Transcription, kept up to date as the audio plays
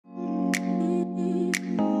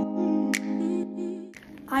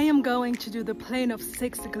I am going to do the Plain of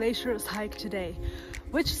Six Glaciers hike today,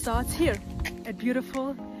 which starts here at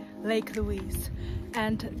beautiful Lake Louise.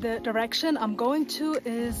 And the direction I'm going to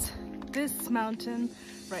is this mountain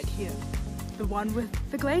right here, the one with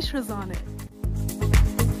the glaciers on it.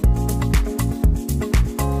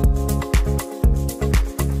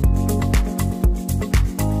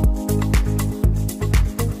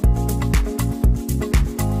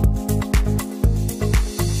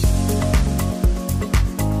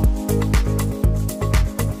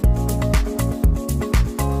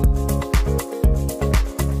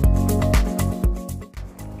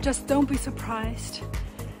 Just don't be surprised.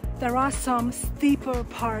 There are some steeper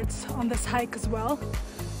parts on this hike as well,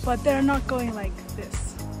 but they're not going like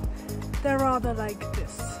this. They're rather like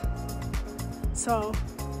this. So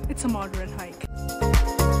it's a moderate hike.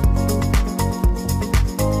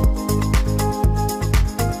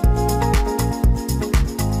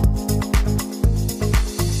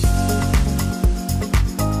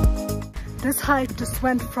 This hike just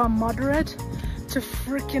went from moderate to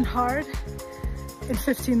freaking hard in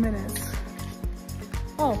 15 minutes.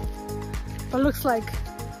 Oh, but looks like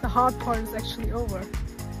the hard part is actually over.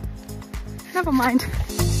 Never mind.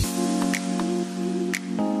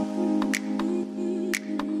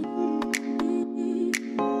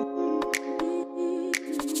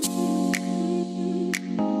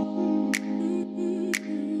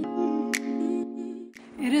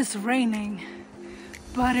 It is raining,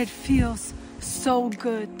 but it feels so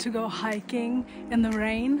good to go hiking in the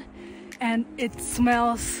rain. And it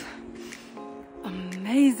smells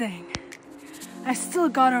amazing. I still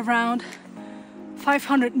got around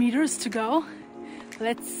 500 meters to go.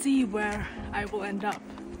 Let's see where I will end up.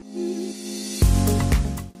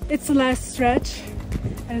 It's the last stretch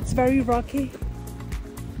and it's very rocky.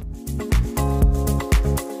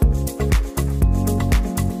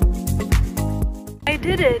 I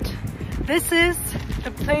did it! This is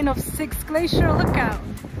the Plain of Six Glacier lookout.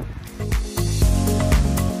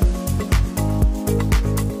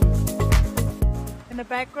 In the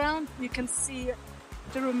background you can see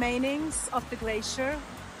the remainings of the glacier.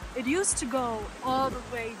 It used to go all the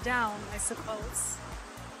way down, I suppose,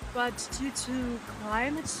 but due to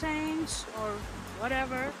climate change or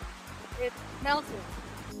whatever, it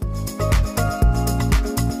melted.